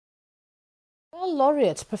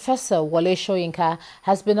Laureate Professor Wole Soyinka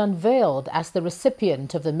has been unveiled as the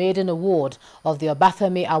recipient of the maiden award of the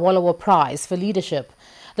Obafemi Awolowo Prize for leadership.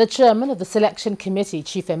 The chairman of the selection committee,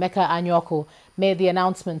 Chief Emeka Anyaoku, made the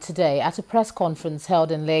announcement today at a press conference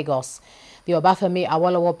held in Lagos. The Obafemi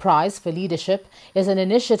Awolowo Prize for leadership is an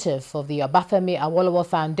initiative of the Obafemi Awolowo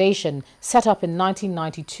Foundation set up in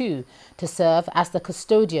 1992 to serve as the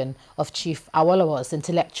custodian of Chief Awolowo's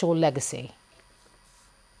intellectual legacy.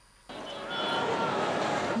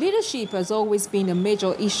 Leadership has always been a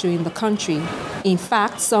major issue in the country. In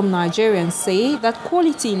fact, some Nigerians say that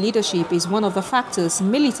quality leadership is one of the factors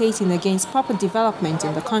militating against proper development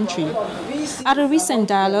in the country. At a recent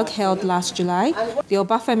dialogue held last July, the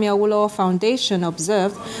Obafemi Awolowo Foundation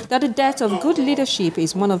observed that the dearth of good leadership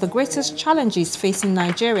is one of the greatest challenges facing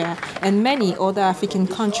Nigeria and many other African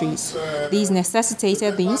countries. These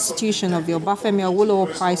necessitated the institution of the Obafemi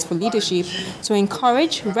Awolowo Prize for Leadership to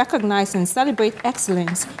encourage, recognize and celebrate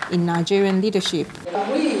excellence in Nigerian leadership.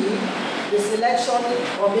 We, the selection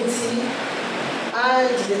committee and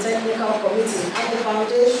the technical committee and the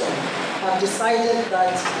foundation have decided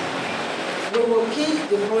that we will keep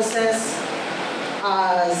the process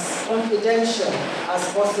as confidential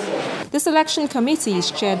as possible. The selection committee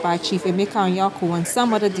is chaired by Chief Emeka Anyaoku and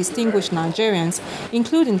some other distinguished Nigerians,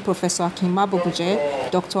 including Professor Akin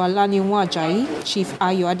Mabobuje, Dr. Alani Nwajayi, Chief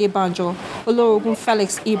Ayo Adebanjo, Olorogun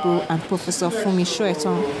Felix Ibru, and Professor Fumi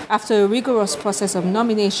Shoeton. After a rigorous process of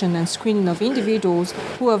nomination and screening of individuals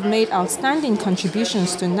who have made outstanding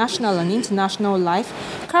contributions to national and international life,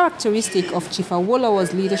 characteristic of Chief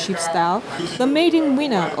Awolowo's leadership style, the maiden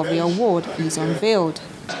winner of the award is unveiled.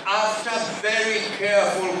 After very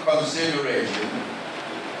careful consideration,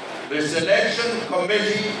 the selection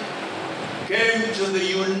committee came to the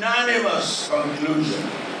unanimous conclusion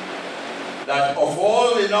that of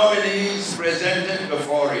all the nominees presented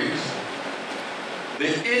before it,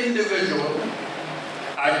 the individual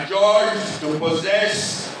adjudged to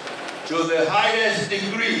possess to the highest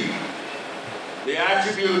degree the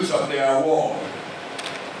attributes of the award,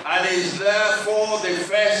 and is therefore the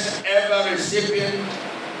first ever recipient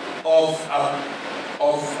of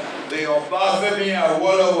the Obafemi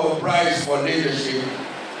Awolowo Prize for Leadership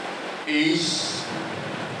is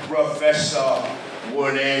Professor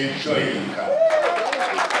Wole Soyinka.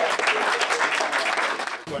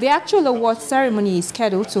 The actual award ceremony is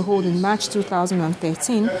scheduled to hold in March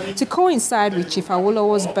 2013 to coincide with Chief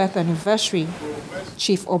Awolowo's birth anniversary.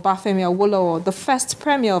 Chief Obafemi Awolowo, the first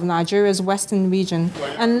premier of Nigeria's western region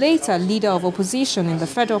and later leader of opposition in the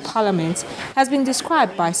federal parliament, has been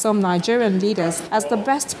described by some Nigerian leaders as the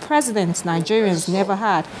best president Nigerians never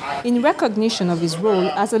had in recognition of his role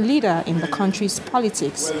as a leader in the country's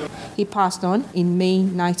politics. He passed on in May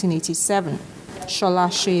 1987. Shola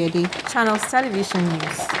Shoyede, Channels Television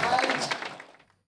News.